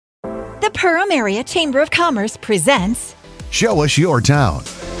Perham Area Chamber of Commerce presents Show Us Your Town.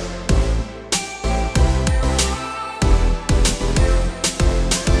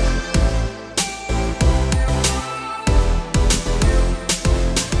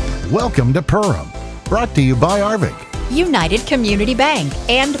 Welcome to Perham, brought to you by Arvik, United Community Bank,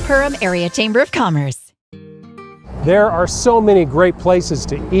 and Perham Area Chamber of Commerce. There are so many great places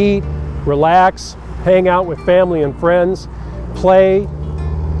to eat, relax, hang out with family and friends, play,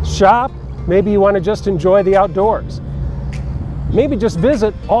 shop. Maybe you want to just enjoy the outdoors. Maybe just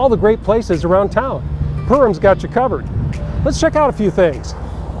visit all the great places around town. Perham's got you covered. Let's check out a few things.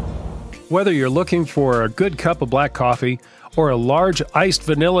 Whether you're looking for a good cup of black coffee or a large iced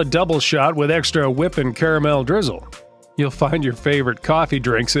vanilla double shot with extra whip and caramel drizzle, you'll find your favorite coffee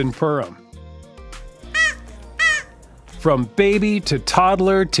drinks in Perham. From baby to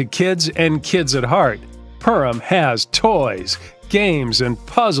toddler to kids and kids at heart, Perham has toys, games, and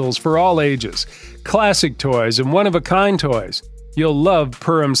puzzles for all ages, classic toys and one-of-a-kind toys. You'll love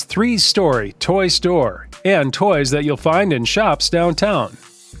Perham's 3-story toy store and toys that you'll find in shops downtown.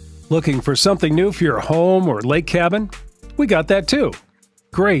 Looking for something new for your home or lake cabin? We got that too.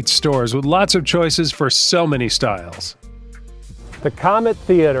 Great stores with lots of choices for so many styles. The Comet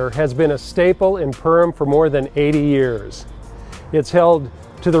Theater has been a staple in Perham for more than 80 years. It's held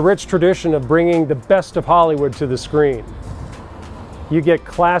to the rich tradition of bringing the best of Hollywood to the screen. You get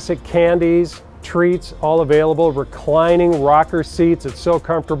classic candies, treats, all available, reclining rocker seats, it's so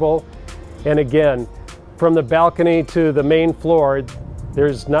comfortable. And again, from the balcony to the main floor,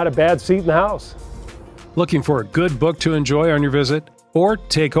 there's not a bad seat in the house. Looking for a good book to enjoy on your visit or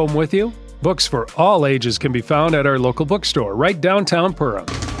take home with you? Books for all ages can be found at our local bookstore right downtown Perham.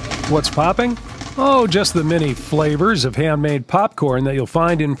 What's popping? Oh, just the many flavors of handmade popcorn that you'll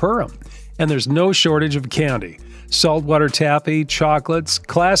find in Perham. And there's no shortage of candy. Saltwater taffy, chocolates,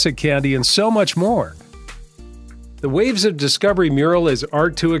 classic candy, and so much more. The Waves of Discovery mural is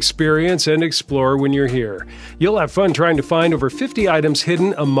art to experience and explore when you're here. You'll have fun trying to find over 50 items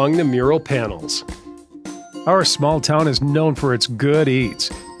hidden among the mural panels. Our small town is known for its good eats.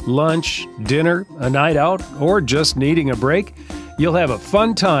 Lunch, dinner, a night out, or just needing a break, you'll have a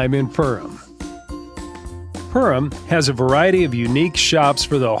fun time in Perham. Perham has a variety of unique shops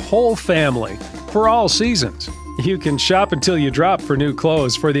for the whole family, for all seasons. You can shop until you drop for new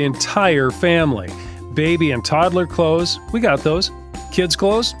clothes for the entire family. Baby and toddler clothes, we got those. Kids'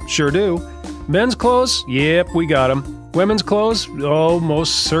 clothes, sure do. Men's clothes, yep, we got them. Women's clothes, oh,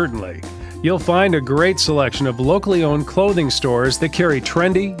 most certainly. You'll find a great selection of locally owned clothing stores that carry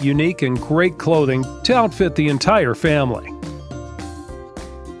trendy, unique, and great clothing to outfit the entire family.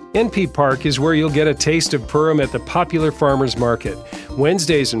 NP Park is where you'll get a taste of Perham at the popular farmers market.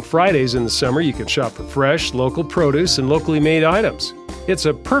 Wednesdays and Fridays in the summer, you can shop for fresh, local produce and locally made items. It's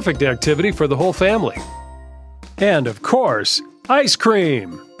a perfect activity for the whole family. And of course, ice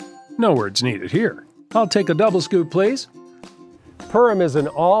cream! No words needed here. I'll take a double scoop, please. Perham is an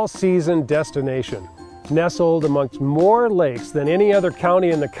all-season destination, nestled amongst more lakes than any other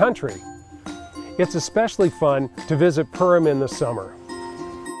county in the country. It's especially fun to visit Perham in the summer.